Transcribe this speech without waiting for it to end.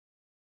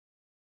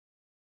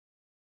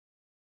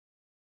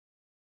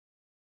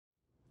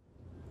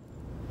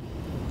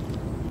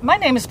My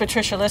name is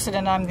Patricia Lissett,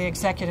 and I'm the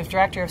Executive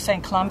Director of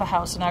St. Columba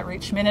House and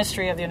Outreach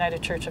Ministry of the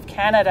United Church of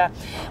Canada.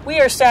 We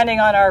are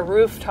standing on our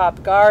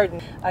rooftop garden,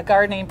 a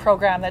gardening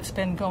program that's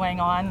been going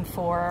on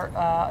for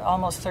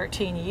almost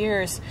 13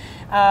 years.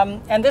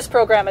 And this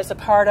program is a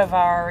part of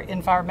our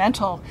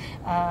environmental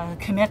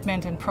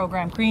commitment and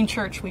program, Green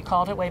Church we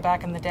called it way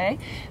back in the day.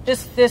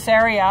 This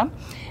area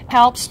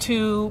helps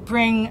to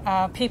bring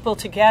people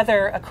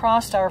together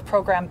across our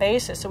program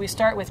basis. So we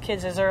start with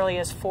kids as early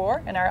as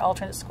 4 in our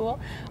alternate school,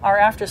 our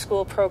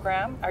after-school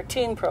program, our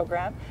teen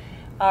program,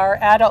 our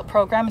adult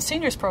program, and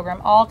seniors program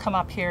all come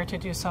up here to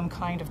do some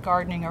kind of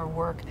gardening or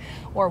work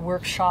or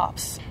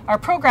workshops. Our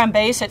program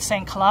base at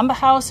St. Columba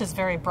House is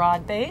very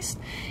broad-based.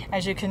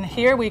 As you can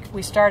hear,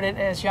 we started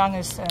as young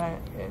as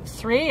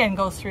 3 and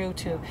go through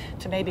to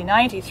maybe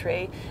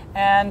 93.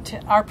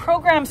 And our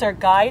programs are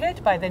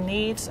guided by the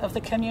needs of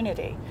the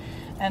community.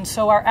 And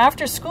so our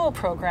after-school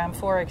program,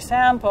 for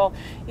example,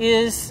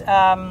 is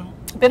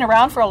been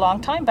around for a long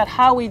time, but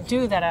how we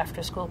do that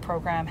after-school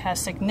program has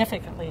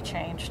significantly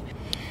changed.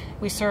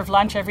 We serve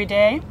lunch every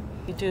day.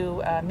 We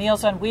do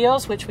Meals on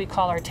Wheels, which we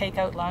call our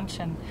takeout lunch,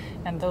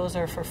 and those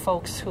are for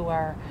folks who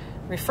are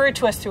referred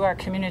to us through our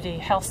community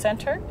health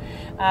center.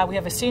 We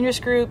have a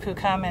seniors group who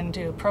come and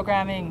do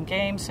programming and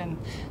games and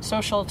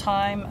social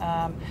time.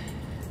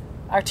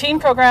 Our teen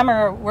program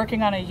are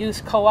working on a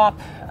youth co-op,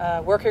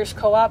 workers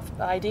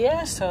co-op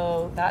idea,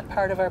 so that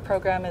part of our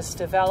program is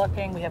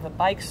developing. We have a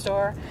bike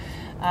store.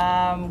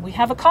 We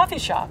have a coffee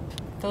shop.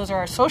 Those are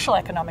our social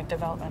economic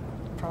development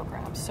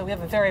programs. So we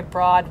have a very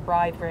broad,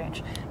 wide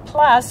range.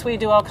 Plus, we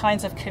do all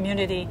kinds of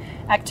community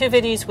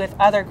activities with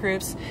other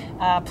groups,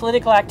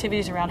 political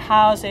activities around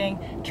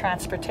housing,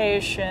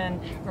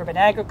 transportation, urban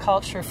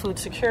agriculture, food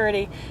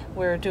security.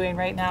 We're doing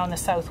right now in the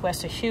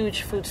Southwest a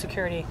huge food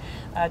security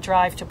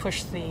drive to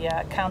push the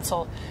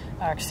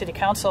our city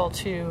council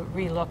to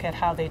relook at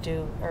how they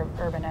do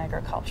urban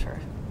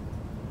agriculture.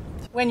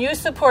 When you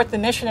support the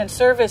mission and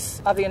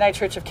service of the United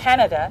Church of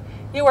Canada,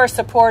 you are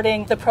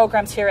supporting the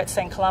programs here at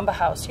St. Columba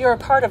House. You're a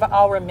part of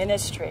our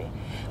ministry.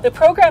 The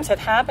programs that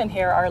happen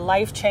here are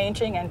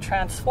life-changing and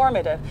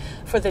transformative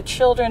for the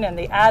children and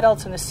the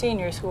adults and the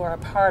seniors who are a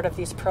part of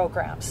these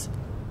programs.